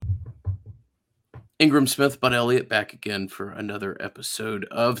Ingram Smith, Bud Elliott, back again for another episode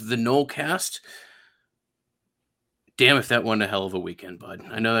of the Nolecast. Damn, if that wasn't a hell of a weekend, Bud.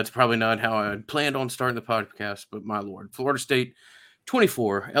 I know that's probably not how I had planned on starting the podcast, but my lord. Florida State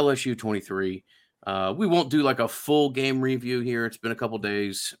 24, LSU 23. We won't do like a full game review here. It's been a couple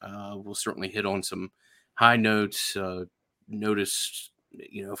days. We'll certainly hit on some high notes. Notice,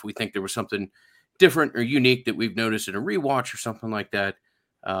 if we think there was something different or unique that we've noticed in a rewatch or something like that.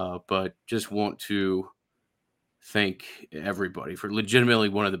 But just want to thank everybody for legitimately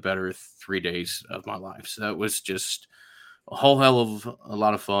one of the better 3 days of my life. So that was just a whole hell of a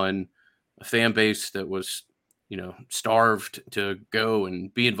lot of fun. A fan base that was, starved to go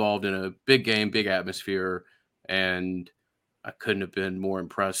and be involved in a big game, big atmosphere. And I couldn't have been more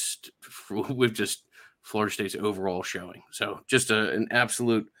impressed with just Florida State's overall showing. So just an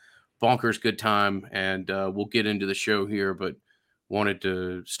absolute bonkers good time. And we'll get into the show here, but wanted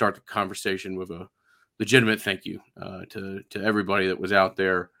to start the conversation with a legitimate thank you to everybody that was out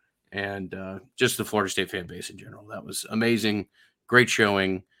there and just the Florida State fan base in general. That was amazing. Great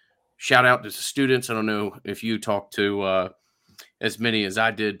showing. Shout out to the students. I don't know if you talked to as many as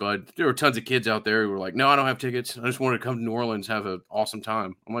I did, but there were tons of kids out there who were like, no, I don't have tickets. I just wanted to come to New Orleans, have an awesome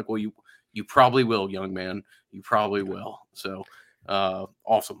time. I'm like, well, you probably will, young man. You probably will. So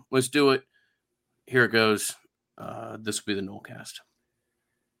awesome. Let's do it. Here it goes. This will be the Nolecast.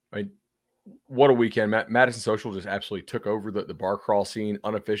 What a weekend. Madison Social just absolutely took over the bar crawl scene,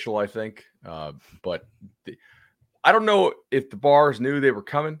 unofficial, I think. But I don't know if the bars knew they were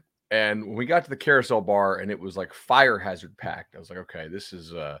coming. And when we got to the carousel bar and it was like fire hazard packed, I was like, okay, this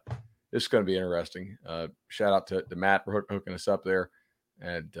is going to be interesting. Shout out to Matt for hooking us up there.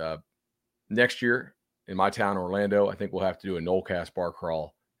 And next year in my town, Orlando, I think we'll have to do a Nolecast bar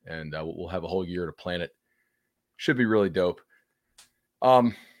crawl, and we'll have a whole year to plan it. Should be really dope.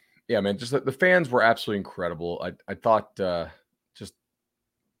 Yeah, man, just the fans were absolutely incredible. I thought just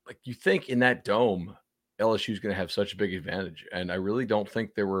like you think in that dome, LSU is going to have such a big advantage. And I really don't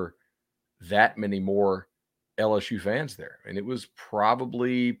think there were that many more LSU fans there. And it was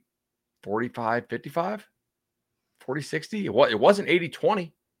probably 45, 55, 40, 60. It wasn't 80,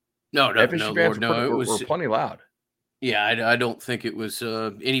 20. No, FSU fans were plenty loud. Yeah, I don't think it was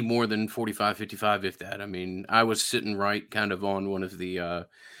any more than 45, 55, if that. I mean, I was sitting right kind of on one of the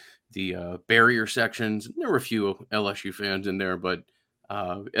barrier sections. There were a few LSU fans in there, but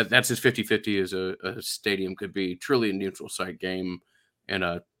that's as 50-50 as a stadium could be. Truly a neutral site game in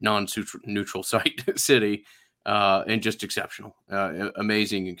a non-neutral site city, and just exceptional,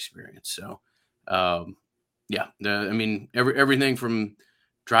 amazing experience. So, yeah, I mean, everything from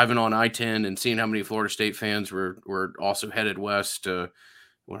driving on I-10 and seeing how many Florida State fans were also headed west.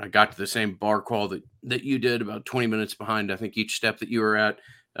 When I got to the same bar crawl that you did, about 20 minutes behind, I think each step that you were at,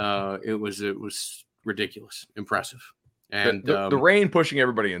 it was ridiculous, impressive. And the rain pushing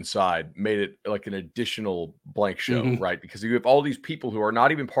everybody inside made it like an additional blank show, mm-hmm. Right? Because you have all these people who are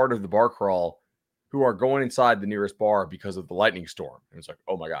not even part of the bar crawl who are going inside the nearest bar because of the lightning storm. And it's like,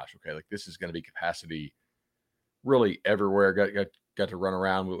 oh my gosh, okay, like this is going to be capacity really everywhere. Got to run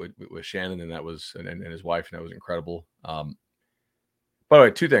around with Shannon and and his wife, and that was incredible. By the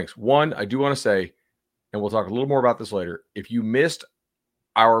way, two things. One, I do want to say, and we'll talk a little more about this later. If you missed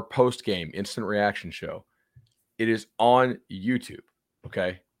our post-game instant reaction show, it is on YouTube,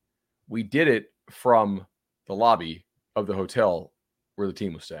 okay? We did it from the lobby of the hotel where the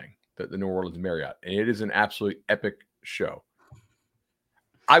team was staying, the New Orleans Marriott, and it is an absolutely epic show.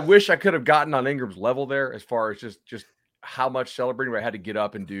 I wish I could have gotten on Ingram's level there as far as just how much celebrating. I had to get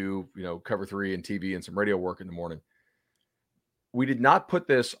up and do, Cover 3 and TV and some radio work in the morning. We did not put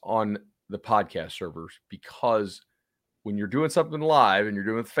this on the podcast servers because when you're doing something live and you're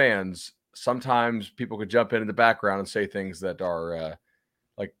doing with fans, sometimes people could jump in the background and say things that are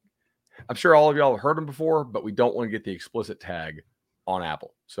like, I'm sure all of y'all have heard them before, but we don't want to get the explicit tag on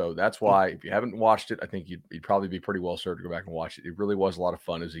Apple. So that's why if you haven't watched it, I think you'd probably be pretty well served to go back and watch it. It really was a lot of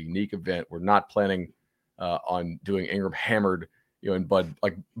fun. It was a unique event. We're not planning on doing Ingram hammered, and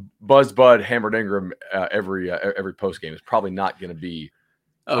Bud hammered Ingram every post game. It's probably not going to be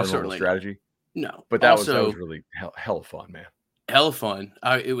our normal strategy. No, but that was really hell of fun, man. Hell of fun.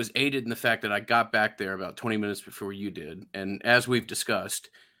 It was aided in the fact that I got back there about 20 minutes before you did. And as we've discussed,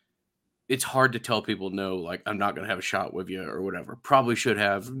 it's hard to tell people no, like I'm not going to have a shot with you or whatever. Probably should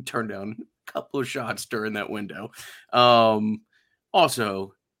have turned down a couple of shots during that window.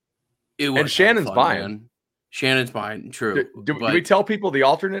 Also, it was Shannon's fun, buying. Man. Shannon's buying, true. Do we tell people the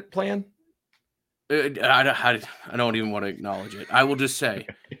alternate plan? I don't even want to acknowledge it. I will just say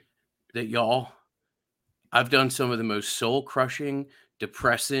that y'all, I've done some of the most soul-crushing,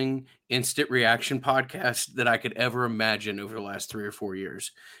 depressing instant reaction podcast that I could ever imagine over the last 3 or 4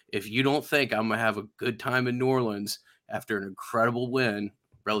 years. If you don't think I'm going to have a good time in New Orleans after an incredible win,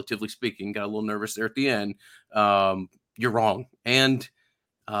 relatively speaking, got a little nervous there at the end, you're wrong. And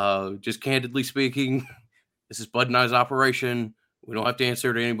just candidly speaking, this is Bud and I's operation. We don't have to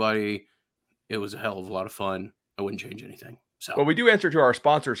answer to anybody. It was a hell of a lot of fun. I wouldn't change anything. So, well, we do answer to our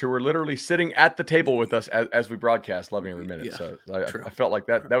sponsors who were literally sitting at the table with us as we broadcast, loving every minute. Yeah, so I felt like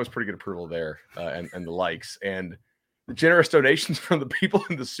that was pretty good approval there, and the likes and the generous donations from the people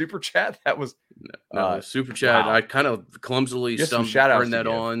in the super chat. That was the super chat. Wow. I kind of clumsily turned that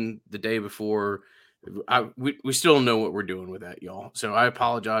on the day before. We still don't know what we're doing with that, y'all. So I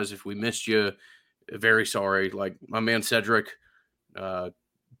apologize if we missed you. Very sorry. Like my man Cedric,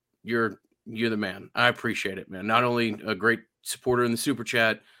 you're the man. I appreciate it, man. Not only a great supporter in the super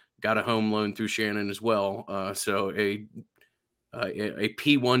chat, got a home loan through Shannon as well. So a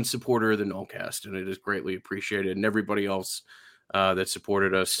P1 supporter of the Nullcast, and it is greatly appreciated. And everybody else that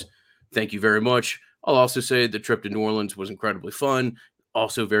supported us, thank you very much. I'll also say the trip to New Orleans was incredibly fun,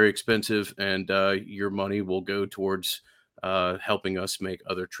 also very expensive, and your money will go towards helping us make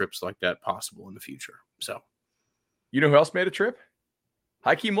other trips like that possible in the future. So, you know who else made a trip?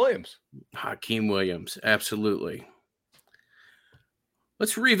 Hakeem Williams. Hakeem Williams, absolutely.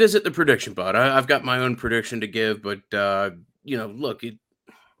 Let's revisit the prediction, bud. I've got my own prediction to give, but, look, it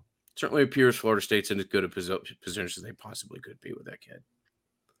certainly appears Florida State's in as good a position as they possibly could be with that kid.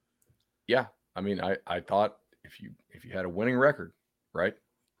 Yeah. I mean, I thought if you had a winning record, right,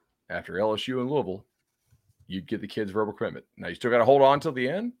 after LSU and Louisville, you'd get the kids verbal commitment. Now, you still got to hold on till the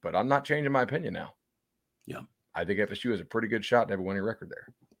end, but I'm not changing my opinion now. Yeah. I think FSU has a pretty good shot to have a winning record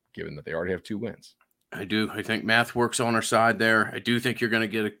there, given that they already have 2 wins. I do. I think math works on our side there. I do think you're going to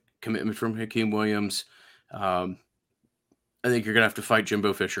get a commitment from Hakeem Williams. I think you're going to have to fight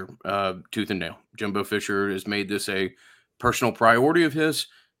Jimbo Fisher tooth and nail. Jimbo Fisher has made this a personal priority of his.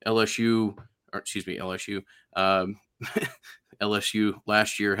 LSU. LSU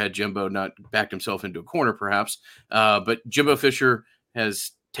last year had Jimbo not backed himself into a corner, perhaps. But Jimbo Fisher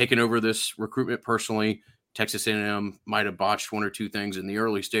has taken over this recruitment personally. Texas A&M might have botched 1 or 2 things in the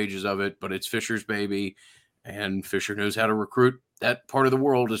early stages of it, but it's Fisher's baby, and Fisher knows how to recruit that part of the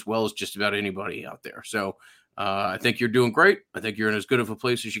world as well as just about anybody out there. So I think you're doing great. I think you're in as good of a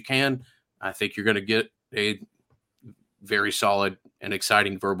place as you can. I think you're going to get a very solid and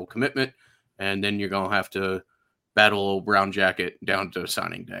exciting verbal commitment, and then you're going to have to battle old Brown Jacket down to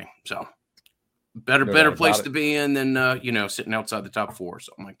signing day. So better place to be in than sitting outside the top 4 or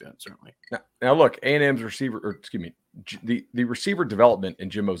something like that. Certainly. Now look, A&M's the receiver development in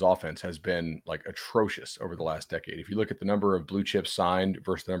Jimbo's offense has been like atrocious over the last decade. If you look at the number of blue chips signed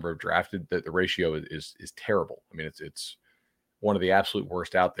versus the number of drafted, the ratio is terrible. I mean, it's one of the absolute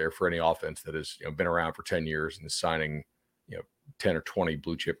worst out there for any offense that has been around for 10 years and is signing 10 or 20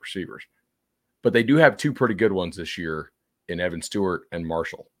 blue chip receivers. But they do have 2 pretty good ones this year in Evan Stewart and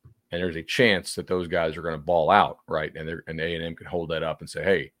Marshall. And there's a chance that those guys are going to ball out, right? And A&M can hold that up and say,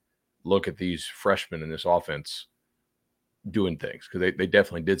 hey, look at these freshmen in this offense doing things, because they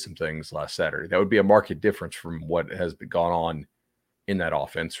definitely did some things last Saturday. That would be a marked difference from what has gone on in that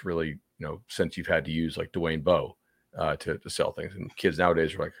offense, really, since you've had to use like Dwayne Bowe to sell things. And kids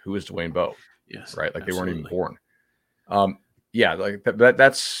nowadays are like, who is Dwayne Bowe? Yes, right? Like absolutely. They weren't even born. Like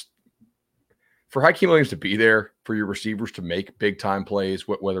that's for Hakeem Williams to be there, for your receivers to make big time plays,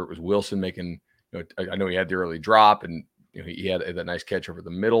 whether it was Wilson making, I know he had the early drop and he had that nice catch over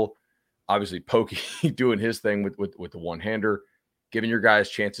the middle. Obviously, Pokey doing his thing with the one-hander, giving your guys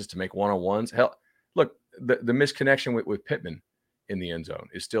chances to make one-on-ones. Hell, look, the misconnection with Pittman in the end zone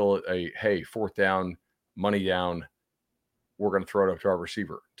is still a, hey, 4th down, money down, we're going to throw it up to our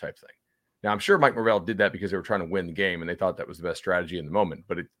receiver type thing. Now, I'm sure Mike Norvell did that because they were trying to win the game and they thought that was the best strategy in the moment,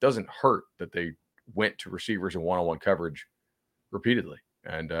 but it doesn't hurt that they went to receivers in one-on-one coverage repeatedly.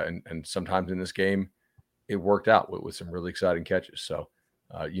 And sometimes in this game, it worked out with some really exciting catches. So,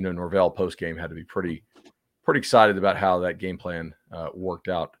 Norvell post-game had to be pretty excited about how that game plan worked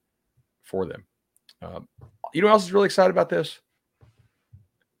out for them. You know what else is really excited about this?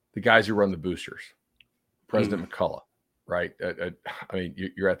 The guys who run the boosters. President McCullough, right?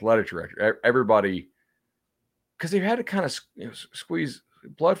 Your athletic director, everybody, because they had to kind of squeeze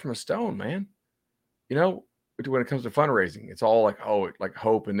blood from a stone, man. When it comes to fundraising, it's all like, like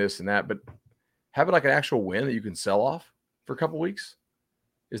hope and this and that, but having like an actual win that you can sell off for a couple of weeks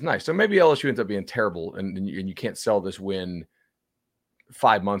is nice. So maybe LSU ends up being terrible and you can't sell this win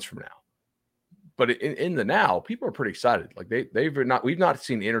 5 months from now. But in the now, people are pretty excited. Like we've not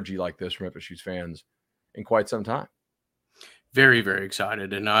seen energy like this from FSU's fans in quite some time. Very, very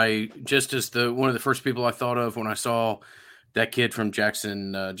excited. And I just as one of the first people I thought of when I saw that kid from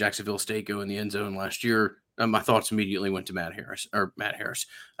Jacksonville State go in the end zone last year, my thoughts immediately went to Matt Harris,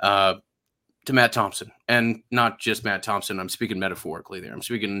 to Matt Thompson, and not just Matt Thompson. I'm speaking metaphorically there. I'm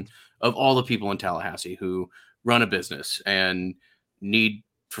speaking of all the people in Tallahassee who run a business and need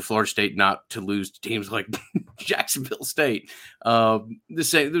for Florida State not to lose to teams like Jacksonville State.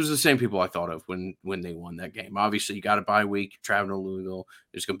 Those are the same people I thought of when they won that game. Obviously, you got a bye week, you're traveling to Louisville.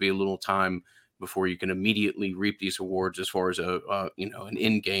 There's going to be a little time before you can immediately reap these awards as far as an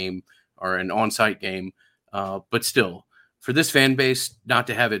in game or an on site game. But still, for this fan base not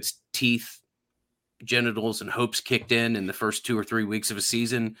to have its teeth, genitals, and hopes kicked in the first 2 or 3 weeks of a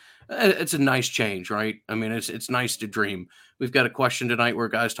season, it's a nice change, right? I mean, it's nice to dream. We've got a question tonight where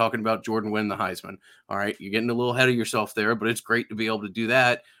a guy's talking about Jordan winning the Heisman. All right, you're getting a little ahead of yourself there, but it's great to be able to do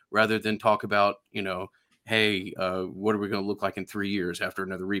that rather than talk about, hey, what are we going to look like in 3 years after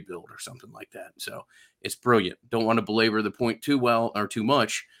another rebuild or something like that? So it's brilliant. Don't want to belabor the point too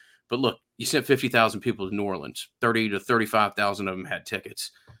much, but look, you sent 50,000 people to New Orleans. 30 to 35,000 of them had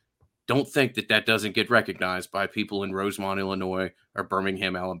tickets. Don't think that doesn't get recognized by people in Rosemont, Illinois, or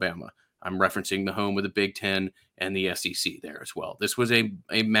Birmingham, Alabama. I'm referencing the home of the Big Ten and the SEC there as well. This was a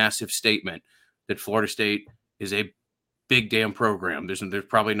massive statement that Florida State is a big damn program. There's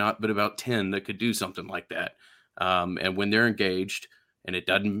probably not but about 10 that could do something like that. And when they're engaged, and it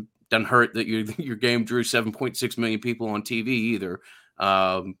doesn't hurt that your game drew 7.6 million people on TV either.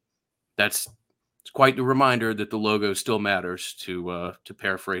 It's quite the reminder that the logo still matters, to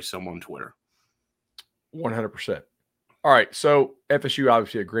paraphrase someone on Twitter. 100%. All right, so FSU,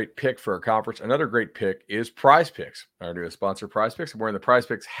 obviously a great pick for our conference. Another great pick is Prize Picks. Our new sponsor, Prize Picks. I'm wearing the Prize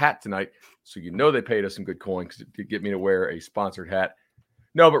Picks hat tonight, so they paid us some good coin to get me to wear a sponsored hat.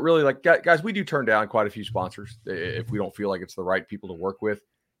 No, but really, like, guys, we do turn down quite a few sponsors if we don't feel like it's the right people to work with.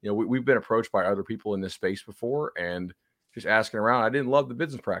 We've been approached by other people in this space before, and just asking around. I didn't love the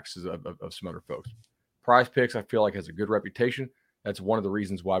business practices of some other folks. Prize Picks, I feel like, has a good reputation. That's one of the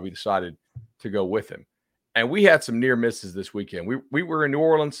reasons why we decided to go with him. And we had some near misses this weekend. We were in New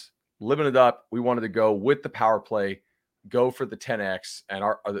Orleans, living it up. We wanted to go with the power play, go for the 10X. And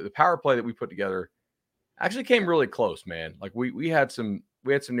the power play that we put together actually came really close, man. Like we had some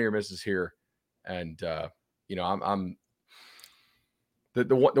near misses here. And, I'm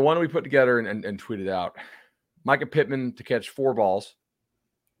the one we put together and tweeted out, Micah Pittman to catch 4 balls.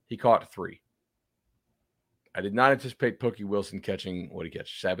 He caught 3. I did not anticipate Pokey Wilson catching, what did he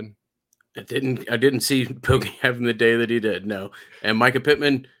catch, 7? I didn't see Pokey having the day that he did, no. And Micah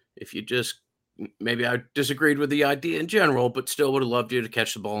Pittman, maybe I disagreed with the idea in general, but still would have loved you to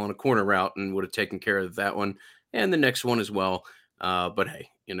catch the ball on a corner route and would have taken care of that one and the next one as well. But hey,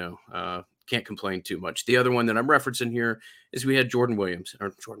 can't complain too much. The other one that I'm referencing here is we had Jordan Williams.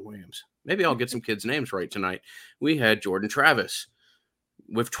 Maybe I'll get some kids' names right tonight. We had Jordan Travis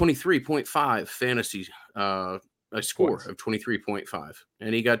with 23.5 fantasy, a score of 23.5,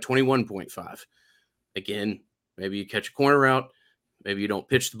 and he got 21.5. Again, maybe you catch a corner route, maybe you don't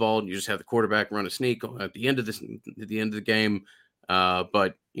pitch the ball, and you just have the quarterback run a sneak at the end of the game.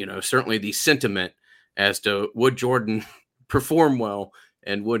 But certainly the sentiment as to would Jordan perform well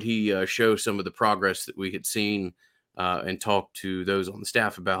and would he show some of the progress that we had seen and talked to those on the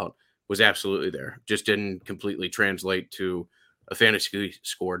staff about was absolutely there. Just didn't completely translate to a fantasy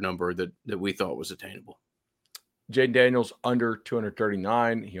score number that we thought was attainable. Jaden Daniels under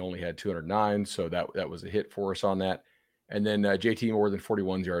 239. He only had 209, so that was a hit for us on that. And then JT more than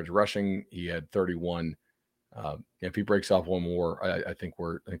 41 yards rushing. He had 31. If he breaks off one more, I think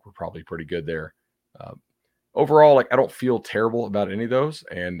we're probably pretty good there. Overall, like, I don't feel terrible about any of those,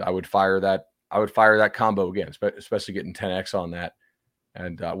 and I would fire that combo again, especially getting 10X on that.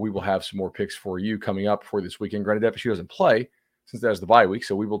 And we will have some more picks for you coming up for this weekend. Granted, FSU doesn't play since that's the bye week,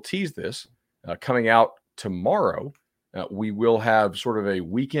 so we will tease this coming out tomorrow. We will have sort of a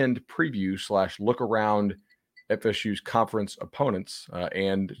weekend preview / look around FSU's conference opponents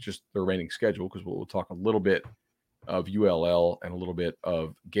and just the remaining schedule, because we'll talk a little bit of ULL and a little bit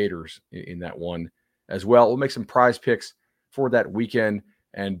of Gators in that one as well. We'll make some prize picks for that weekend.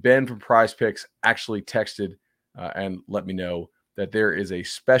 And Ben from Prize Picks actually texted and let me know that there is a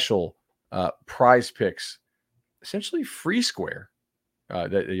special Prize Picks, essentially free square,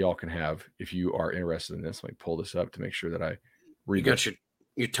 that y'all can have if you are interested in this. Let me pull this up to make sure that I read. You got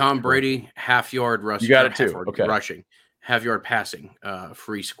your Tom Brady half-yard rushing. You got it too. Okay. Rushing, half-yard passing,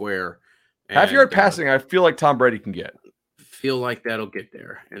 free square. Half-yard passing, I feel like Tom Brady can get. Feel like that'll get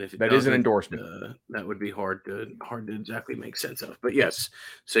there, and if that is an endorsement, that would be hard to exactly make sense of. But yes,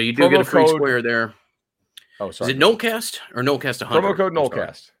 so you do get a free square there. Oh, Is sorry. it Nolecast or Nolecast 100? Promo code I'm sorry.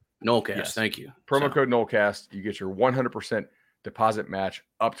 Nolecast. Nolecast. Yes. Thank you. Promo code Nolecast. You get your 100% deposit match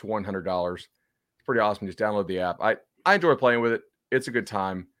up to $100. It's pretty awesome. Just download the app. I enjoy playing with it. It's a good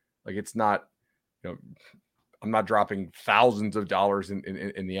time. Like, it's not, I'm not dropping thousands of dollars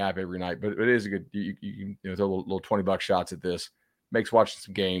in the app every night, but it is a good, you throw little $20 shots at this. Makes watching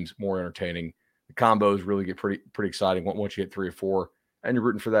some games more entertaining. The combos really get pretty exciting once you hit 3 or 4, and you're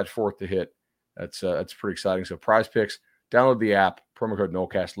rooting for that 4th to hit. That's pretty exciting. So Prize Picks, download the app, promo code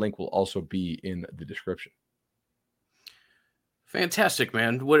Nolecast. Link will also be in the description. Fantastic,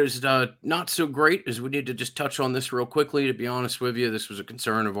 man. What is not so great is we need to just touch on this real quickly. To be honest with you, this was a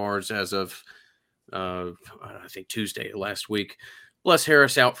concern of ours as of, I think, Tuesday last week. Bless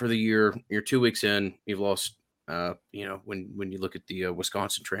Harris out for the year. You're 2 weeks in. You've lost, when you look at the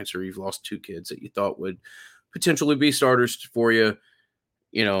Wisconsin transfer, you've lost 2 kids that you thought would potentially be starters for you.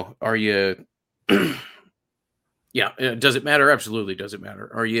 Are you yeah, does it matter? Absolutely does it matter.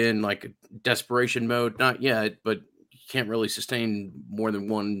 Are you in like a desperation mode? Not yet, but you can't really sustain more than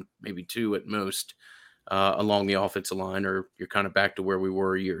 1, maybe 2 at most along the offensive line, or you're kind of back to where we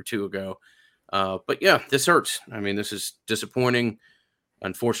were a year or 2 ago. But yeah, this hurts. I mean, this is disappointing.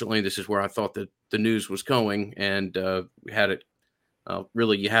 Unfortunately, this is where I thought that the news was going, and we had it.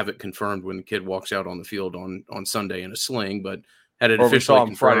 Really, you have it confirmed when the kid walks out on the field on Sunday in a sling, but had it officially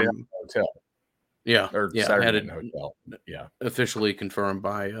confirmed Friday night in the hotel. Yeah, Saturday had night it in the hotel. Yeah, officially confirmed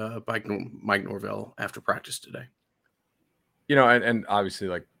by Mike Norvell after practice today. And obviously,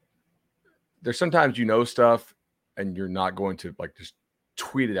 like, there's sometimes stuff, and you're not going to like just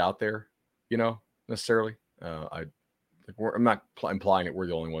tweet it out there, necessarily. I'm not implying that we're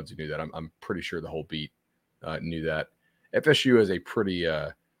the only ones who knew that. I'm pretty sure the whole beat knew that. FSU has a pretty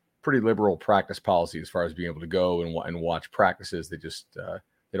liberal practice policy as far as being able to go and watch practices. They just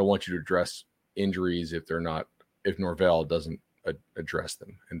they don't want you to address injuries if Norvell doesn't address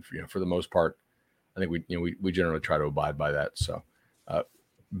them. And for the most part, I think we generally try to abide by that. So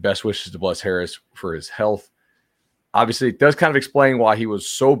best wishes to Bless Harris for his health. Obviously, it does kind of explain why he was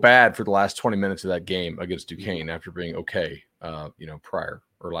so bad for the last 20 minutes of that game against Duquesne after being okay, prior,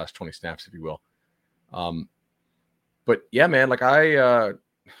 or last 20 snaps, if you will. But yeah, man, like I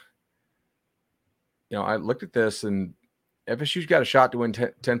looked at this, and FSU's got a shot to win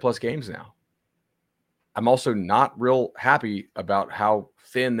 10 plus games now. I'm also not real happy about how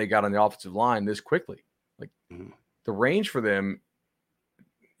thin they got on the offensive line this quickly. Like, the range for them,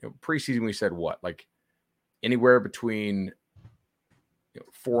 preseason we said what, like anywhere between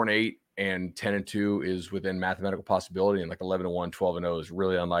 4-8 and 10-2 is within mathematical possibility, and like 11-1, 12-0 is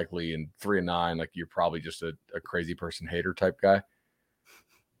really unlikely, and 3-9, like you're probably just a crazy person hater type guy.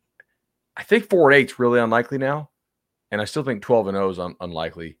 I think 4-8 is really unlikely now, and I still think 12-0 is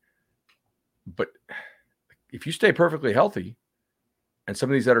unlikely. But if you stay perfectly healthy, and some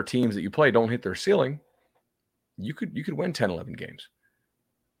of these other teams that you play don't hit their ceiling, you could win 10, 11 games.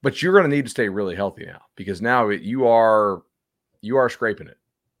 But you're going to need to stay really healthy now, because now you are scraping it,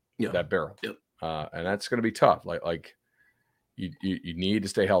 that barrel, and that's going to be tough. Like you need to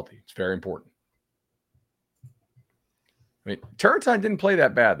stay healthy. It's very important. I mean, Turrentine didn't play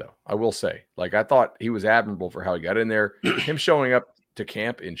that bad, though, I will say. Like, I thought he was admirable for how he got in there. Him showing up to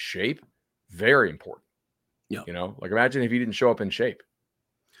camp in shape, very important. Yeah. Like, imagine if he didn't show up in shape.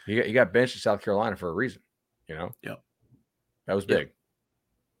 He got benched in South Carolina for a reason, Yeah. That was big.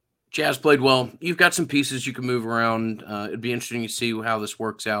 Jazz played well. You've got some pieces you can move around. It'd be interesting to see how this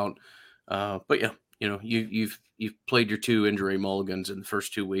works out. But yeah, you've played your 2 injury mulligans in the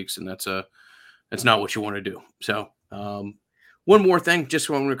first 2 weeks, and that's not what you want to do. So one more thing, just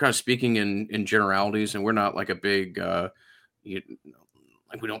when we're kind of speaking in generalities, and we're not like a big, like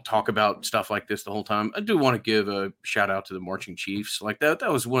we don't talk about stuff like this the whole time. I do want to give a shout out to the Marching Chiefs. Like that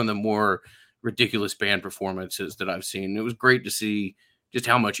was one of the more ridiculous band performances that I've seen. It was great to see just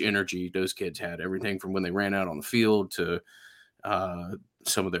how much energy those kids had. Everything from when they ran out on the field to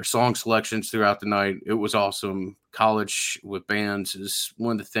some of their song selections throughout the night. It was awesome. College with bands is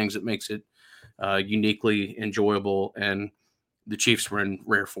one of the things that makes it uniquely enjoyable. And the Chiefs were in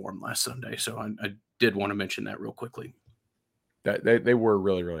rare form last Sunday. So I did want to mention that real quickly. They were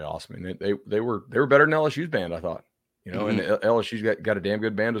really, really awesome. And they were better than LSU's band, I thought. And LSU's got a damn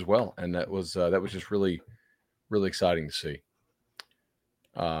good band as well. And that was just really, really exciting to see.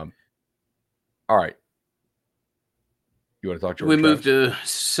 All right. You want to talk to We moved to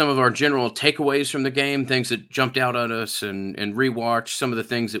some of our general takeaways from the game, things that jumped out at us, and rewatch some of the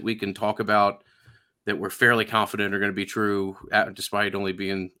things that we can talk about that we're fairly confident are going to be true, despite only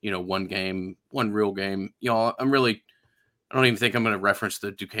being, one real game. I'm really I don't even think I'm going to reference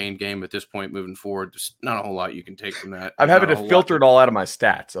the Duquesne game at this point moving forward. There's not a whole lot you can take from that. I'm There's having not a to whole lot filter it all out of my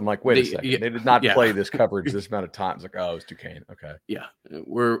stats. I'm like, wait a second. yeah, They did not yeah. play this coverage this amount of times. Like, oh, it's Duquesne. Okay. Yeah,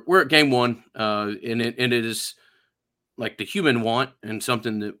 we're at game one, and it is like the human want, and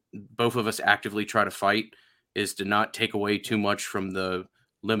something that both of us actively try to fight is to not take away too much from the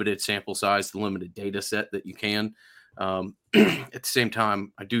limited sample size, the limited data set that you can. At the same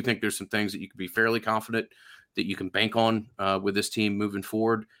time, I do think there's some things that you can be fairly confident that you can bank on with this team moving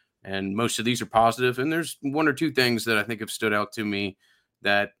forward. And most of these are positive. And there's one or two things that I think have stood out to me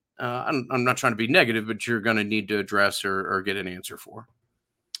that I'm not trying to be negative, but you're going to need to address or get an answer for.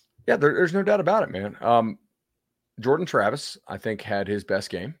 Yeah, there's no doubt about it, man. Jordan Travis, I think, had his best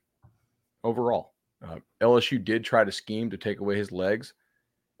game overall. LSU did try to scheme to take away his legs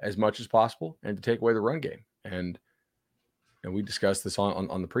as much as possible and to take away the run game. And we discussed this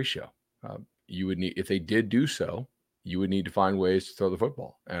on the pre-show. You would need, if they did do so, you would need to find ways to throw the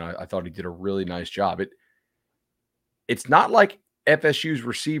football. And I thought he did a really nice job. It's not like FSU's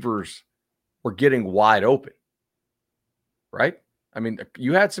receivers were getting wide open, right? I mean,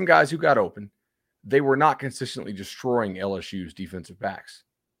 you had some guys who got open. They were not consistently destroying LSU's defensive backs.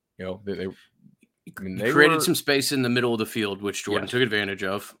 You know, they created some space in the middle of the field, which Jordan took advantage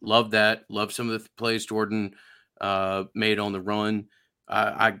of. Love that. Love some of the plays Jordan made on the run.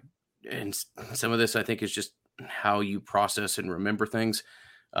 And some of this, I think, is just how you process and remember things.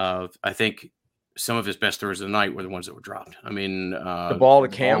 I think some of his best throws of the night were the ones that were dropped. I mean, the ball to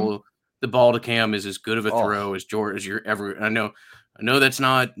Cam. The ball to Cam is as good of a throw as you're ever. I know that's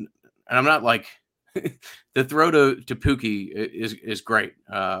not, and I'm not like the throw to Pookie is great,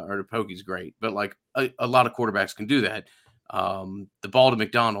 or to Pokey's great, but like a lot of quarterbacks can do that. The ball to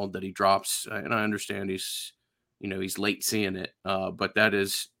McDonald that he drops, and I understand he's late seeing it, but that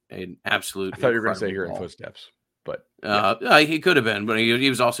is an absolute. I thought you were going to say here in footsteps, but he could have been, but he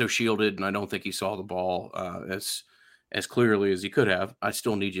was also shielded, and I don't think he saw the ball as clearly as he could have. I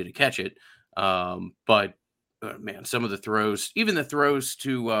still need you to catch it, but man, some of the throws, even the throws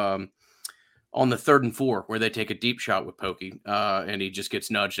to on the 3rd and 4, where they take a deep shot with Pokey, and he just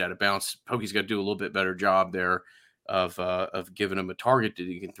gets nudged out of bounds. Pokey's got to do a little bit better job there of giving him a target that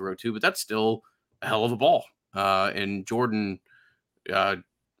he can throw to, but that's still a hell of a ball. And Jordan,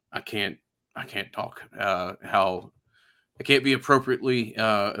 I can't talk how I can't be appropriately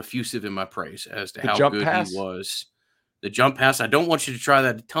effusive in my praise as to how good he was. The jump pass, I don't want you to try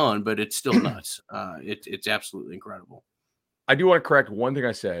that a ton, but it's still nuts. It's absolutely incredible. I do want to correct one thing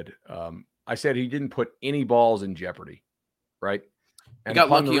I said. I said he didn't put any balls in jeopardy, right? And he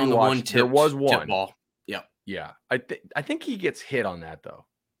got lucky on the one tip. There was one tip ball. Yeah. Yeah. I think he gets hit on that, though.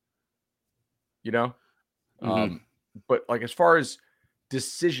 You know? Mm-hmm. But like as far as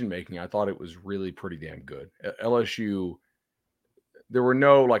decision making, I thought it was really pretty damn good. LSU, there were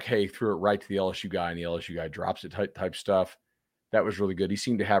no like, hey, threw it right to the LSU guy and the LSU guy drops it type stuff. That was really good. He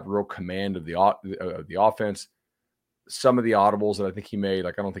seemed to have real command of the offense. Some of the audibles that I think he made,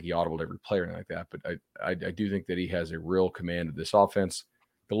 like I don't think he audibled every player or anything like that, but I do think that he has a real command of this offense.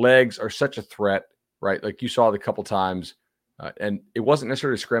 The legs are such a threat, right? Like you saw it a couple times, and it wasn't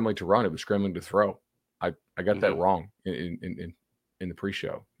necessarily scrambling to run; it was scrambling to throw. I got that wrong in the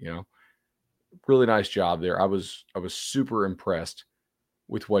pre-show. You know, really nice job there. I was super impressed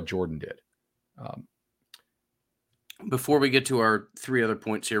with what Jordan did. Before we get to our 3 other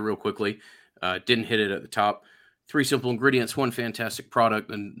points here, real quickly, didn't hit it at the top. 3 simple ingredients, 1 fantastic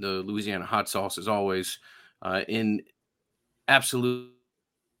product, and the Louisiana hot sauce, as always, in absolutely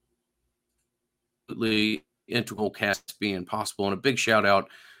integral cast being possible. And a big shout out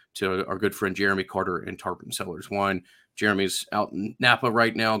to our good friend Jeremy Carter and Tarpon Cellars Wine. Jeremy's out in Napa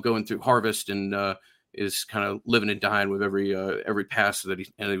right now, going through harvest, and is kind of living and dying with every pass that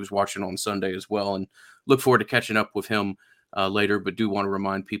he was watching on Sunday as well. And look forward to catching up with him later, but do want to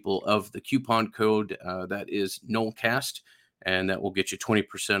remind people of the coupon code that is NOLCAST, and that will get you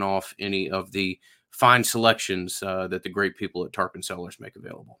 20% off any of the fine selections that the great people at Tarpon Cellars make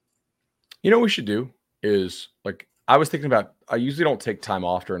available. You know what we should do is, like, I was thinking about, I usually don't take time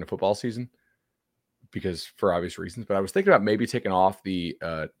off during the football season because for obvious reasons, but I was thinking about maybe taking off the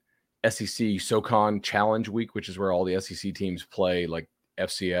SEC SoCon Challenge Week, which is where all the SEC teams play like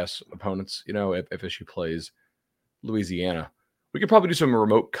FCS opponents. You know, if FSU plays Louisiana, we could probably do some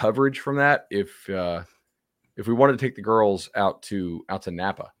remote coverage from that if we wanted to take the girls out to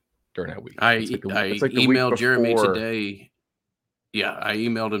Napa during that week. I emailed Jeremy today. Yeah, I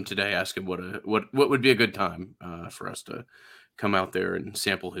emailed him today asking what would be a good time for us to come out there and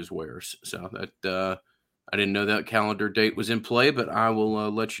sample his wares. So that I didn't know that calendar date was in play, but I will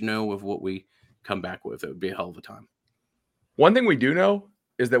let you know of what we come back with. It would be a hell of a time. One thing we do know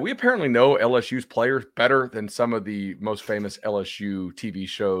is that we apparently know LSU's players better than some of the most famous LSU TV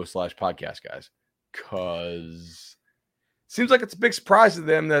show / podcast guys. Because seems like it's a big surprise to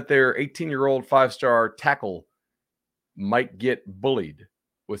them that their 18-year-old 5-star tackle might get bullied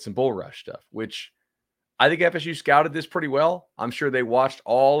with some bull rush stuff, which I think FSU scouted this pretty well. I'm sure they watched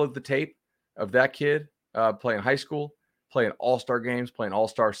all of the tape of that kid playing high school, playing all-star games, playing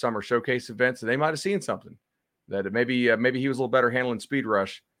all-star summer showcase events, and they might have seen something that maybe he was a little better handling speed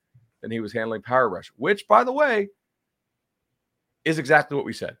rush than he was handling power rush, which, by the way, is exactly what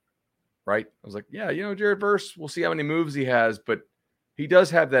we said, right? I was like, yeah, Jared Verse, we'll see how many moves he has, but he does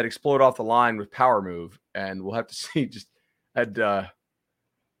have that explode off the line with power move, and we'll have to see just at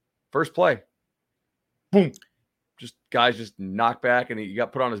first play. Boom. Just guys just knock back, and he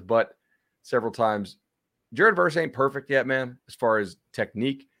got put on his butt several times. Jared Verse ain't perfect yet, man, as far as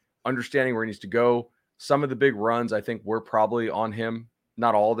technique, understanding where he needs to go. Some of the big runs, I think, were probably on him.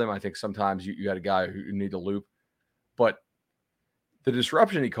 Not all of them. I think sometimes you had a guy who needed a loop. But the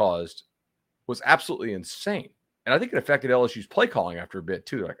disruption he caused was absolutely insane. And I think it affected LSU's play calling after a bit,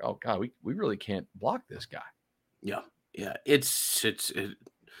 too. They're like, oh, God, we really can't block this guy. Yeah.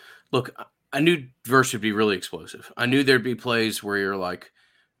 Look, I knew Verse would be really explosive. I knew there'd be plays where you're like,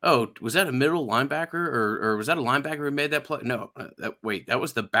 oh, was that a middle linebacker or was that a linebacker who made that play? No, that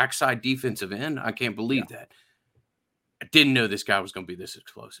was the backside defensive end. I can't believe that. I didn't know this guy was going to be this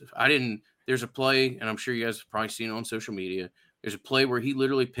explosive. There's a play, and I'm sure you guys have probably seen it on social media. There's a play where he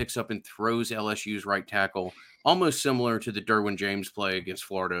literally picks up and throws LSU's right tackle, almost similar to the Derwin James play against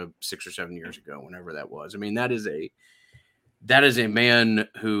Florida 6 or 7 years ago, whenever that was. I mean, that is a man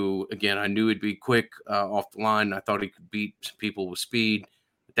who, again, I knew he'd be quick off the line. I thought he could beat some people with speed.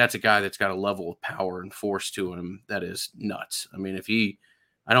 But that's a guy that's got a level of power and force to him that is nuts. I mean,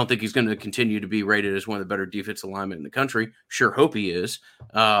 I don't think he's going to continue to be rated as one of the better defensive linemen in the country. Sure hope he is.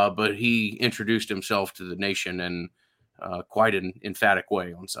 But he introduced himself to the nation in quite an emphatic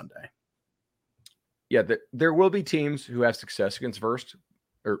way on Sunday. Yeah, there will be teams who have success against Verse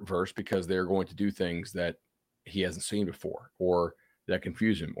because they're going to do things that he hasn't seen before or that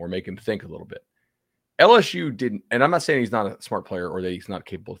confuse him or make him think a little bit. LSU didn't, and I'm not saying he's not a smart player or that he's not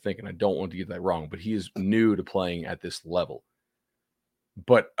capable of thinking. I don't want to get that wrong, but he is new to playing at this level.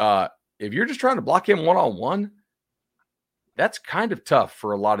 But if you're just trying to block him one-on-one, that's kind of tough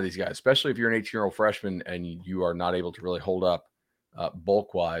for a lot of these guys, especially if you're an 18-year-old freshman and you are not able to really hold up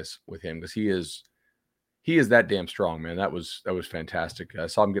bulk-wise with him because he is that damn strong, man. That was fantastic. I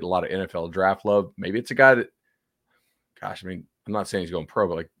saw him get a lot of NFL draft love. Maybe it's a guy that, gosh, I mean, I'm not saying he's going pro,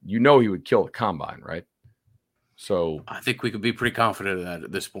 but he would kill the combine, right? So I think we could be pretty confident of that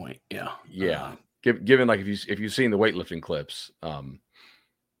at this point. Yeah. Yeah. Given like if you've seen the weightlifting clips,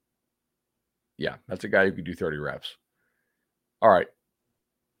 yeah, that's a guy who could do 30 reps. All right.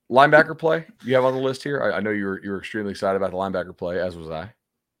 Linebacker play you have on the list here. I know you were extremely excited about the linebacker play, as was I.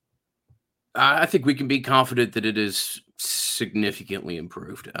 I think we can be confident that it is significantly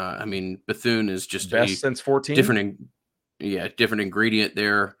improved. I mean, Bethune is just best since 14. Different ingredient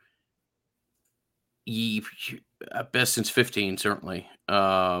there. Best since 15, certainly.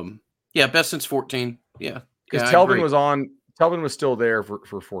 Best since 14. Yeah, because Telvin was still there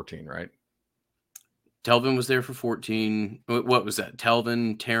for 14, right? Telvin was there for 14. What was that?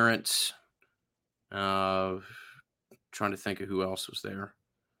 Telvin, Terrence. Trying to think of who else was there.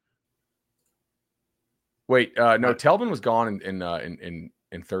 Wait, no, Telvin was gone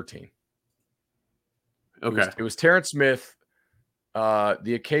in 13. Okay. It was Terrence Smith,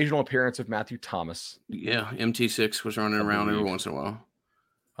 the occasional appearance of Matthew Thomas. Yeah, MT6 was running around every once in a while.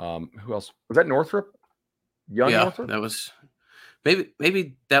 Who else? Was that Northrup? Northrup? That was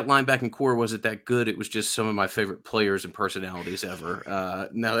maybe that linebacking core wasn't that good. It was just some of my favorite players and personalities ever.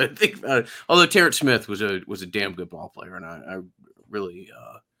 Now that I think about it, although Terrence Smith was a damn good ball player, and I really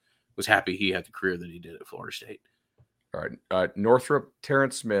was happy he had the career that he did at Florida State. All right. Northrup,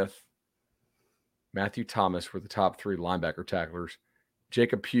 Terrence Smith, Matthew Thomas were the top 3 linebacker tacklers.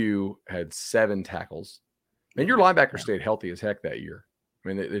 Jacob Pugh had 7 tackles. And your linebacker stayed healthy as heck that year. I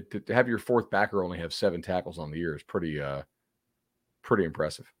mean, to have your 4th backer only have 7 tackles on the year is pretty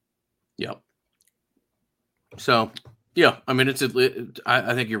impressive. Yep. So, yeah, I mean,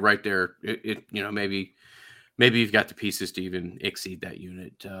 I think you're right there. Maybe you've got the pieces to even exceed that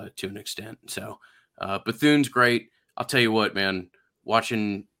unit to an extent. So, Bethune's great. I'll tell you what, man,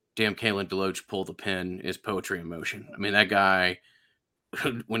 watching damn Kalen DeLoach pull the pin is poetry in motion. I mean, that guy,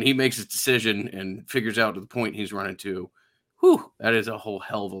 when he makes his decision and figures out to the point he's running to, that is a whole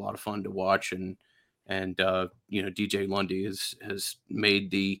hell of a lot of fun to watch. And DJ Lundy has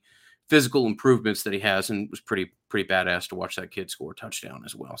made the physical improvements that he has, and it was pretty badass to watch that kid score a touchdown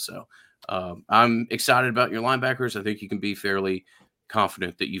as well. So I'm excited about your linebackers. I think you can be fairly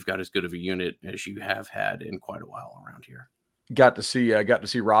confident that you've got as good of a unit as you have had in quite a while around here. Got to see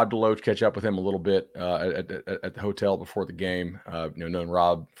Rob Deloach, catch up with him a little bit at the hotel before the game. Known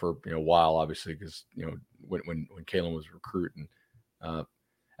Rob for a while, obviously, because when Kalen was recruiting.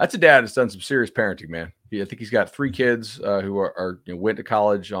 That's a dad that's done some serious parenting, man. I think he's got 3 kids who are went to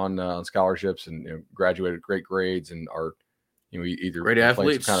college on scholarships and graduated with great grades and are either great playing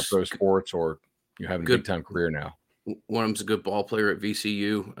athletes, some kind of pro sports or having a big time career now. One of them's a good ball player at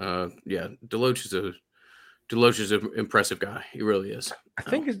VCU. Yeah, Deloach is an impressive guy. He really is. I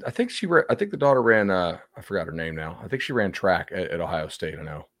think the daughter ran. I forgot her name now. I think she ran track at Ohio State. I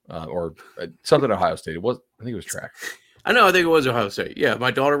know, or something at Ohio State. I think it was track. I think it was Ohio State. Yeah,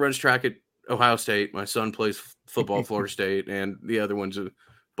 my daughter runs track at Ohio State. My son plays football at Florida State, and the other one's a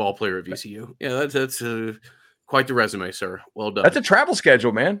ball player at VCU. Yeah, that's quite the resume, sir. Well done. That's a travel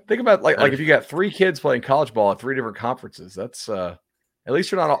schedule, man. Think about like if you got 3 kids playing college ball at 3 different conferences. That's at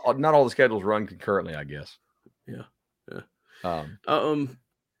least you're not all the schedules run concurrently, I guess. Yeah.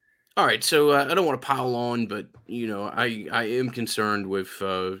 All right, so I don't want to pile on, but I am concerned with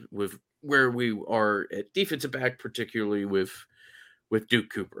where we are at defensive back, particularly with Duke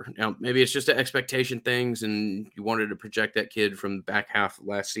Cooper. Now, maybe it's just an expectation things, and you wanted to project that kid from the back half of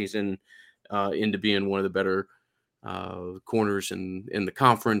last season into being one of the better corners in the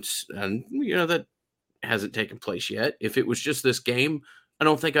conference, and that hasn't taken place yet. If it was just this game, I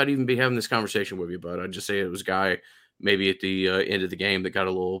don't think I'd even be having this conversation with you, but I'd just say it was a guy maybe at the end of the game that got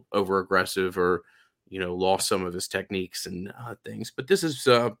a little over aggressive or lost some of his techniques and things. But this is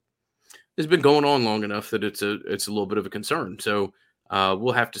has been going on long enough that it's a little bit of a concern. So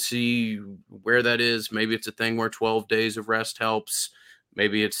we'll have to see where that is. Maybe it's a thing where 12 days of rest helps.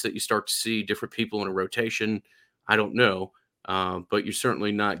 Maybe it's that you start to see different people in a rotation. I don't know. But you're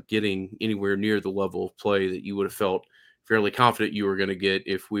certainly not getting anywhere near the level of play that you would have felt fairly confident you were going to get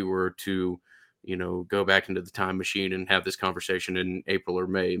if we were to, go back into the time machine and have this conversation in April or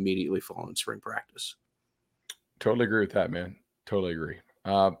May, immediately following spring practice. Totally agree with that, man. Totally agree.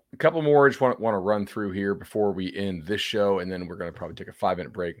 A couple more I just want to run through here before we end this show, and then we're going to probably take a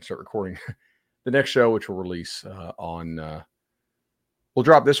 5-minute break and start recording the next show, which will release on we'll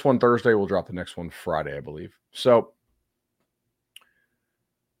drop this one Thursday. We'll drop the next one Friday, I believe. So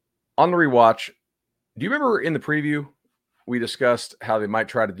on the rewatch, do you remember in the preview we discussed how they might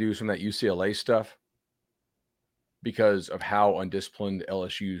try to do some of that UCLA stuff because of how undisciplined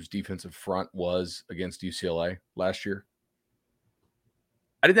LSU's defensive front was against UCLA last year?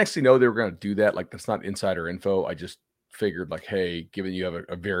 I didn't actually know they were going to do that. Like, that's not insider info. I just figured, like, hey, given you have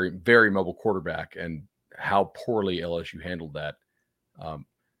a very, very mobile quarterback and how poorly LSU handled that,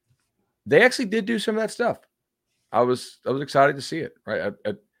 they actually did do some of that stuff. I was excited to see it. Right,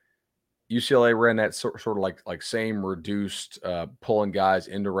 UCLA ran that sort of like same reduced pulling guys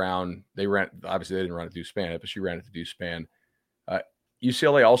into round. They obviously they didn't run it through span. FSU ran it through span.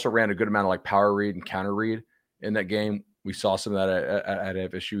 UCLA also ran a good amount of like power read and counter read in that game. We saw some of that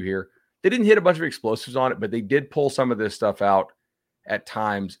at FSU here. They didn't hit a bunch of explosives on it, but they did pull some of this stuff out at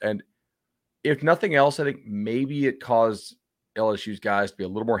times. And if nothing else, I think maybe it caused LSU's guys to be a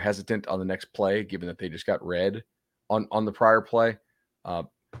little more hesitant on the next play, given that they just got red on the prior play.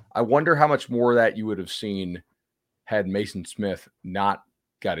 I wonder how much more of that you would have seen had Mason Smith not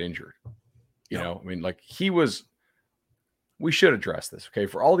got injured. You know, I mean, like we should address this, okay?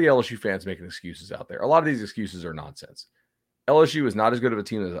 For all the LSU fans making excuses out there, a lot of these excuses are nonsense. LSU is not as good of a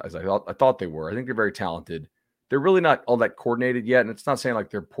team as I thought they were. I think they're very talented. They're really not all that coordinated yet, and it's not saying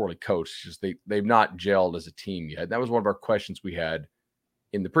like they're poorly coached. It's just they've not gelled as a team yet. That was one of our questions we had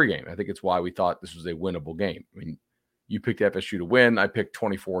in the pregame. I think it's why we thought this was a winnable game. I mean, you picked FSU to win. I picked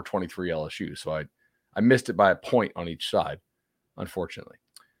 24-23 LSU. So I missed it by a point on each side, unfortunately.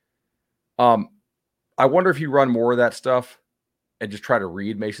 I wonder if you run more of that stuff and just try to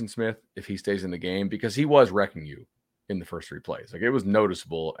read Mason Smith if he stays in the game, because he was wrecking you in the first 3 plays. Like, it was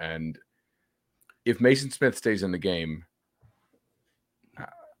noticeable. And if Mason Smith stays in the game,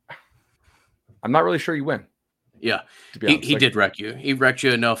 I'm not really sure you win. Yeah, he did wreck you. He wrecked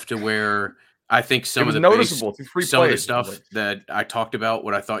you enough to where I think some of the stuff that I talked about,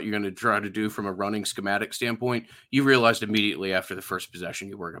 what I thought you're going to try to do from a running schematic standpoint, you realized immediately after the first possession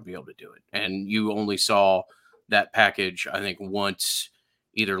you weren't going to be able to do it. And you only saw that package, I think, once,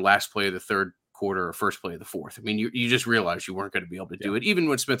 either last play of the third quarter or first play of the fourth. I mean, you just realized you weren't going to be able to do it. Even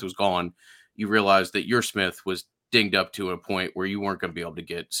when Smith was gone, you realized that your Smith was dinged up to a point where you weren't going to be able to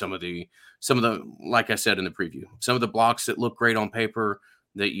get some of the, like I said in the preview, some of the blocks that look great on paper,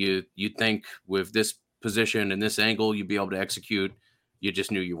 that you think with this position and this angle you'd be able to execute, you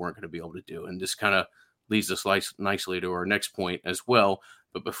just knew you weren't going to be able to do. And this kind of leads us nicely to our next point as well.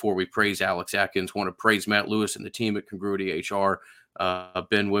 But before we praise Alex Atkins, want to praise Matt Lewis and the team at Congruity HR.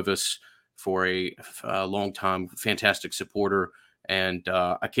 Been with us for a long time, fantastic supporter. And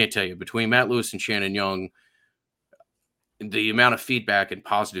I can't tell you, between Matt Lewis and Shannon Young, the amount of feedback and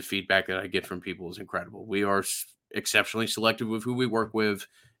positive feedback that I get from people is incredible. We are exceptionally selective with who we work with,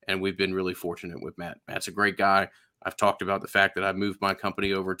 and we've been really fortunate with Matt. Matt's a great guy. I've talked about the fact that I moved my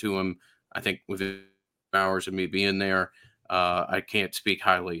company over to him. I think within hours of me being there, I can't speak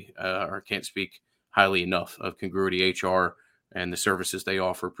highly enough of Congruity HR and the services they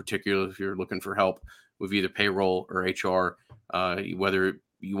offer, particularly if you're looking for help with either payroll or HR, whether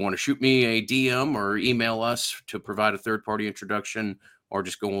you want to shoot me a DM or email us to provide a third-party introduction, or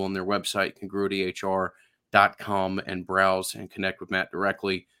just go on their website, congruityhr.com, and browse and connect with Matt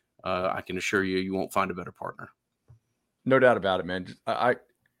directly. I can assure you, you won't find a better partner. No doubt about it, man.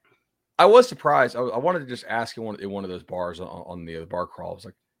 I was surprised. I wanted to just ask in one of those bars on the bar crawl. I was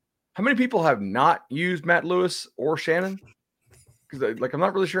like, how many people have not used Matt Lewis or Shannon? Because I'm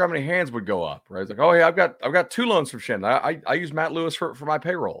not really sure how many hands would go up, right? It's like, oh yeah, I've got 2 loans from Shannon. I use Matt Lewis for my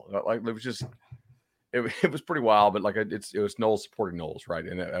payroll. Like it was just it was pretty wild, but it was Knowles supporting Knowles, right?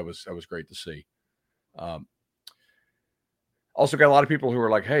 And that was great to see. Also got a lot of people who are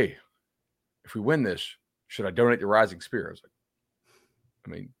like, hey, if we win this, should I donate to Rising Spear? I was like, I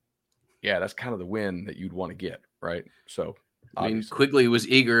mean, yeah, that's kind of the win that you'd want to get, right? So Quigley was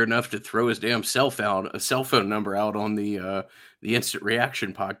eager enough to throw his damn cell phone number out on the Instant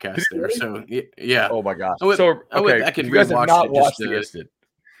Reaction podcast there. Really? So yeah. Oh my gosh. I went back and you guys have not watched it.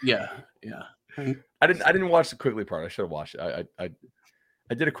 Yeah. I didn't watch the Quigley part. I should have watched it. I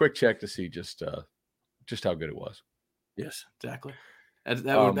did a quick check to see just how good it was. Yes, exactly.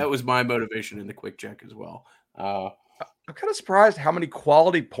 That was my motivation in the quick check as well. I'm kind of surprised how many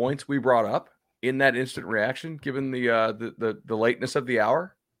quality points we brought up in that Instant Reaction, given the lateness of the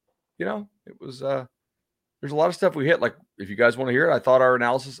hour. You know, it was there's a lot of stuff we hit. Like, if you guys want to hear it, I thought our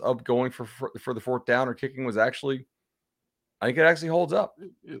analysis of going for the 4th down or kicking was actually, I think it actually holds up.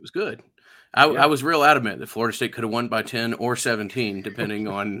 It was good. I was real adamant that Florida State could have won by 10 or 17, depending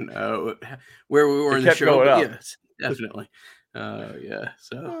on where we were in the show. Yes, definitely.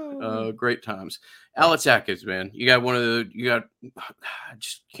 Great times. Alex Atkins, man, I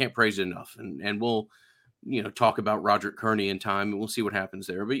just can't praise it enough. And we'll, talk about Roderick Kearney in time, and we'll see what happens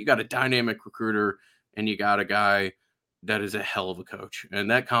there. But you got a dynamic recruiter, and you got a guy that is a hell of a coach. And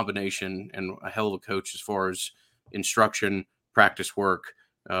that combination, and a hell of a coach as far as instruction, practice work,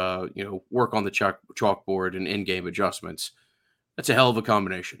 work on the chalkboard and in-game adjustments. That's a hell of a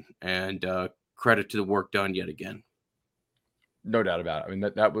combination. And credit to the work done yet again. No doubt about it. I mean,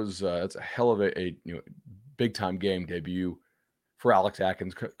 that was that's a hell of a big time game debut for Alex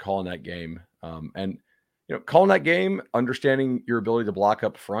Atkins calling that game. And calling that game, understanding your ability to block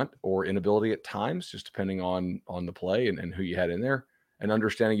up front or inability at times, just depending on the play and who you had in there, and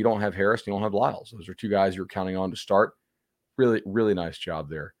understanding you don't have Harris, you don't have Lyles. Those are 2 guys you're counting on to start. Really, really nice job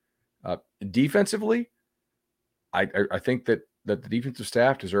there. Defensively, I think that the defensive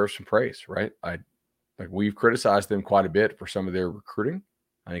staff deserves some praise, right? We've criticized them quite a bit for some of their recruiting.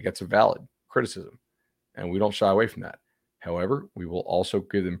 I think that's a valid criticism, and we don't shy away from that. However, we will also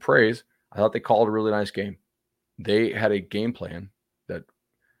give them praise. I thought they called a really nice game. They had a game plan that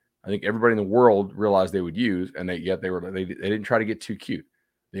I think everybody in the world realized they would use, and they didn't try to get too cute.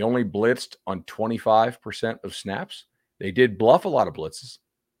 They only blitzed on 25% of snaps. They did bluff a lot of blitzes,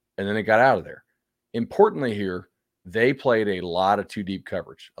 and then they got out of there. Importantly here, they played a lot of 2 deep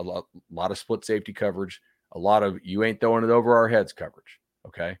coverage, a lot of split safety coverage, a lot of you ain't throwing it over our heads coverage,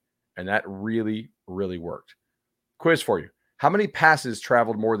 okay? And that really, really worked. Quiz for you. How many passes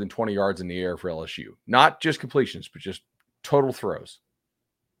traveled more than 20 yards in the air for LSU? Not just completions, but just total throws.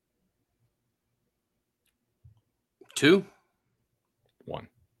 2? 1.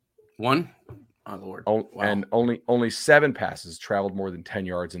 1? My Lord. Wow. And only 7 passes traveled more than 10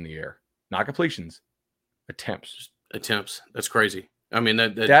 yards in the air. Not completions. Attempts. That's crazy. I mean,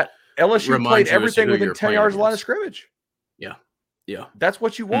 that LSU played everything within 10 yards of the line of scrimmage. Yeah. That's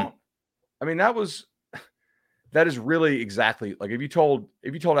what you want. I mean, that is really exactly like if you told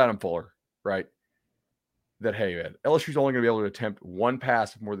Adam Fuller, right, that, hey, man, LSU's only going to be able to attempt 1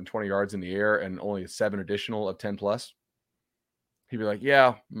 pass of more than 20 yards in the air and only 7 additional of 10 plus. He'd be like,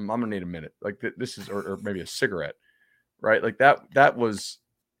 yeah, I'm going to need a minute. Like this is, or maybe a cigarette, right? Like that was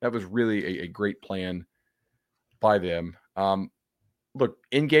really a great plan by them. Look,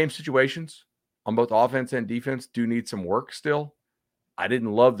 in-game situations on both offense and defense do need some work still. I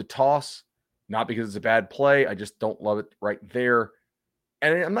didn't love the toss, not because it's a bad play. I just don't love it right there.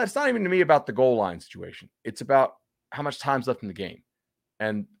 And it's not even to me about the goal line situation. It's about how much time's left in the game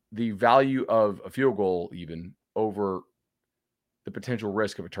and the value of a field goal even over the potential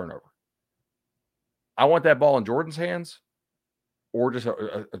risk of a turnover. I want that ball in Jordan's hands or just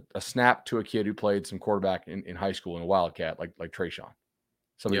a snap to a kid who played some quarterback in high school in a Wildcat like Trayshawn.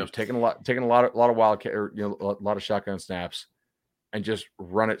 Somebody who's taking a lot of Wildcat or a lot of shotgun snaps and just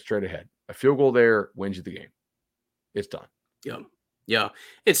run it straight ahead. A field goal there wins you the game. It's done. Yeah.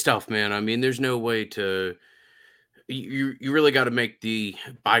 It's tough, man. I mean, there's no way to. You really got to make the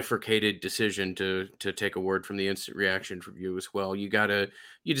bifurcated decision to take a word from the instant reaction review as well. You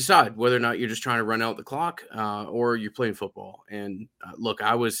decide whether or not you're just trying to run out the clock or you're playing football. And look,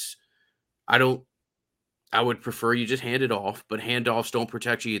 I would prefer you just hand it off, but handoffs don't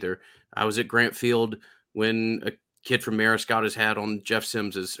protect you either. I was at Grant Field when a kid from Marist got his hat on Jeff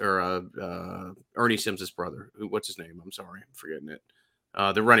Sims's or Ernie Sims's brother. What's his name? I'm sorry, I'm forgetting it.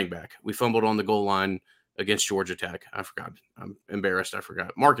 The running back. We fumbled on the goal line against Georgia Tech. I forgot. I'm embarrassed. I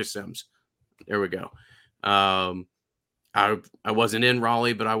forgot. Marcus Sims. There we go. I wasn't in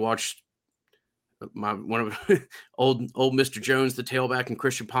Raleigh, but I watched one of old Mr. Jones, the tailback, and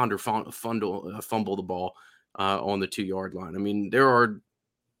Christian Ponder fumble the ball on the 2-yard line. I mean, there are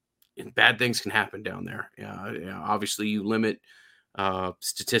bad things can happen down there. Obviously, you limit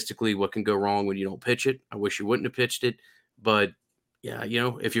statistically what can go wrong when you don't pitch it. I wish you wouldn't have pitched it, but yeah,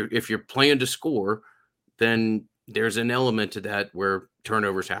 if you're playing to score, then there's an element to that where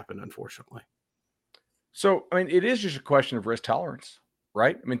turnovers happen, unfortunately. So, I mean, it is just a question of risk tolerance,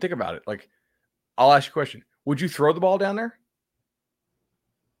 right? I mean, think about it. Like, I'll ask you a question. Would you throw the ball down there?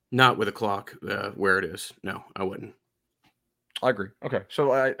 Not with a clock where it is. No, I wouldn't. I agree. Okay.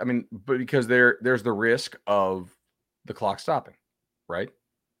 So, I mean, but because there's the risk of the clock stopping, right?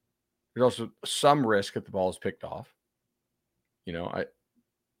 There's also some risk that the ball is picked off.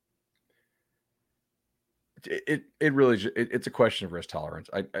 It really it's a question of risk tolerance.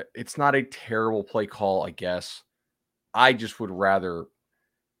 It's not a terrible play call, I guess. I just would rather.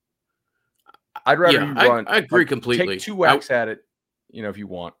 I'd rather you run. I agree completely. Take 2 whacks at it, if you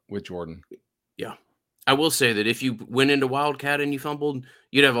want with Jordan. Yeah, I will say that if you went into Wildcat and you fumbled,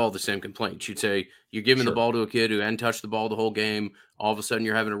 you'd have all the same complaints. You'd say you're giving the ball to a kid who hadn't touched the ball the whole game. All of a sudden,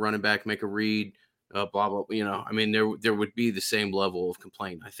 you're having a running back make a read. Blah blah. I mean, there would be the same level of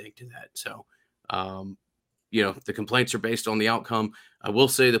complaint, I think, to that. So. The complaints are based on the outcome. I will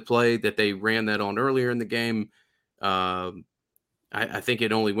say the play that they ran that on earlier in the game, I think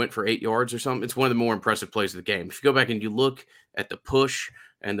it only went for 8 yards or something. It's one of the more impressive plays of the game. If you go back and you look at the push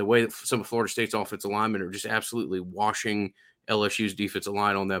and the way that some of Florida State's offensive linemen are just absolutely washing LSU's defensive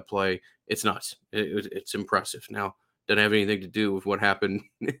line on that play, it's nuts. It's impressive. Now, doesn't have anything to do with what happened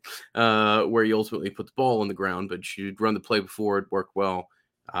where you ultimately put the ball on the ground, but you'd run the play before it worked well.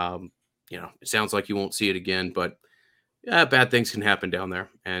 It sounds like you won't see it again, but bad things can happen down there.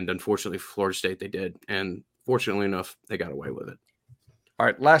 And unfortunately for Florida State, they did. And fortunately enough, they got away with it. All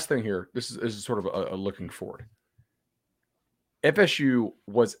right, last thing here. This is sort of a looking forward. FSU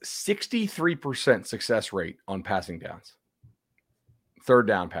was 63% success rate on passing downs. Third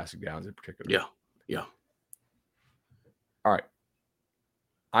down passing downs in particular. Yeah. All right.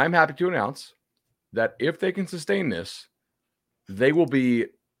 I'm happy to announce that if they can sustain this, they will be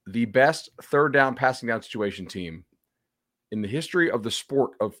the best third down passing down situation team in the history of the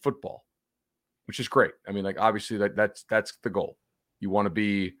sport of football, which is great. I mean, obviously that's the goal. You want to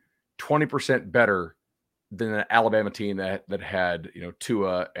be 20% better than an Alabama team that had,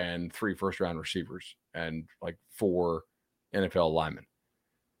 Tua and 3 first-round receivers and 4 NFL linemen.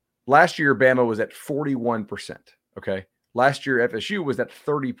 Last year, Bama was at 41%. Okay. Last year, FSU was at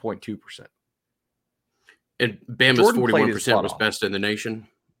 30.2%. And Bama's 41% was best in the nation.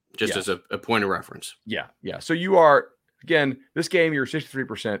 Just as a point of reference. Yeah. So you are, again, this game, you're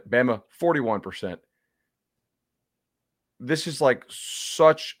 63%, Bama 41%. This is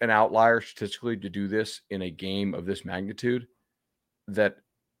such an outlier statistically to do this in a game of this magnitude that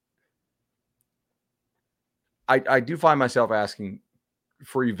I do find myself asking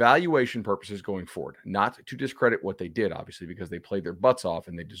for evaluation purposes going forward, not to discredit what they did, obviously, because they played their butts off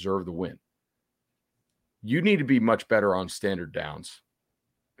and they deserve the win. You need to be much better on standard downs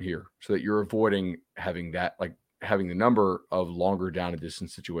here so that you're avoiding having that, having the number of longer down and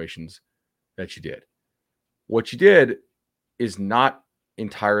distance situations that you did. What you did is not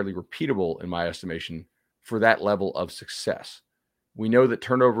entirely repeatable in my estimation for that level of success. We know that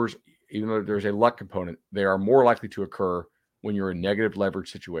turnovers, even though there's a luck component, they are more likely to occur when you're in negative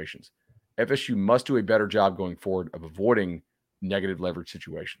leverage situations. FSU must do a better job going forward of avoiding negative leverage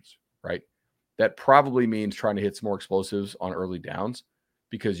situations, right? That probably means trying to hit some more explosives on early downs,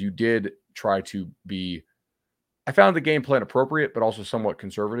 because you did try to be, I found the game plan appropriate, but also somewhat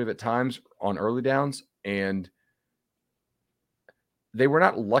conservative at times on early downs. And they were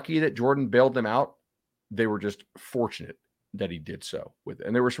not lucky that Jordan bailed them out. They were just fortunate that he did so with it.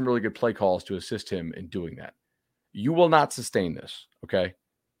 And there were some really good play calls to assist him in doing that. You will not sustain this, okay?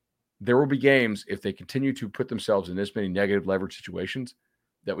 There will be games, if they continue to put themselves in this many negative leverage situations,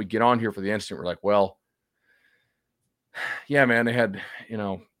 that we get on here for the instant. We're like, well, yeah, man, they had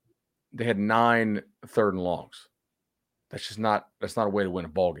 9 third and longs. That's not a way to win a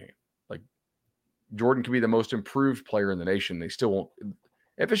ball game. Like, Jordan could be the most improved player in the nation. They still won't.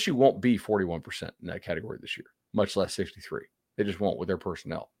 FSU won't be 41% in that category this year, much less 63. They just won't with their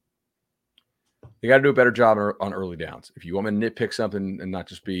personnel. They got to do a better job on early downs. If you want me to nitpick something and not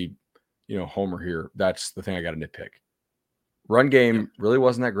just be, Homer here, that's the thing I got to nitpick. Run game really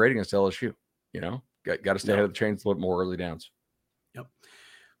wasn't that great against LSU. Got to stay ahead of the chains a little more early downs. Yep.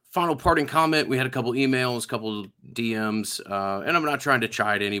 Final parting comment. We had a couple emails, a couple DMs, and I'm not trying to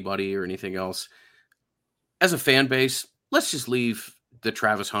chide anybody or anything else. As a fan base, let's just leave the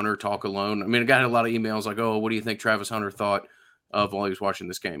Travis Hunter talk alone. I mean, I got a lot of emails like, oh, what do you think Travis Hunter thought of while he was watching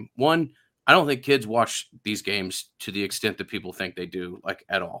this game? One, I don't think kids watch these games to the extent that people think they do, like,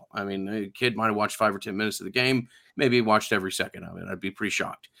 at all. I mean, a kid might have watched 5 or 10 minutes of the game. Maybe he watched every second of it. I'd be pretty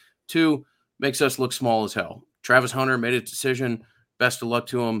shocked. 2, makes us look small as hell. Travis Hunter made a decision. Best of luck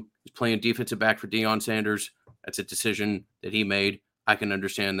to him. He's playing defensive back for Deion Sanders. That's a decision that he made. I can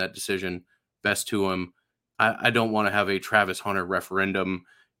understand that decision. Best to him. I don't want to have a Travis Hunter referendum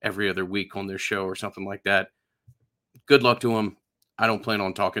every other week on their show or something like that. Good luck to him. I don't plan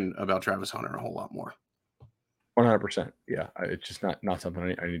on talking about Travis Hunter a whole lot more. 100%. Yeah. It's just not something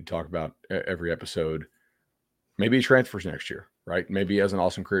I need to talk about every episode. Maybe he transfers next year, right? Maybe he has an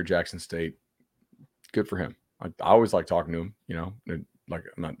awesome career at Jackson State. Good for him. I always like talking to him, like,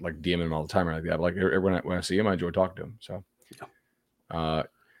 I'm not like DMing him all the time or like that, but like when I see him, I enjoy talking to him. So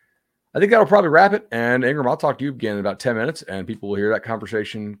I think that'll probably wrap it. And Ingram, I'll talk to you again in about 10 minutes, and people will hear that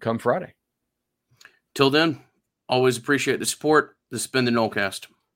conversation come Friday. Till then, always appreciate the support. This has been the Nolecast.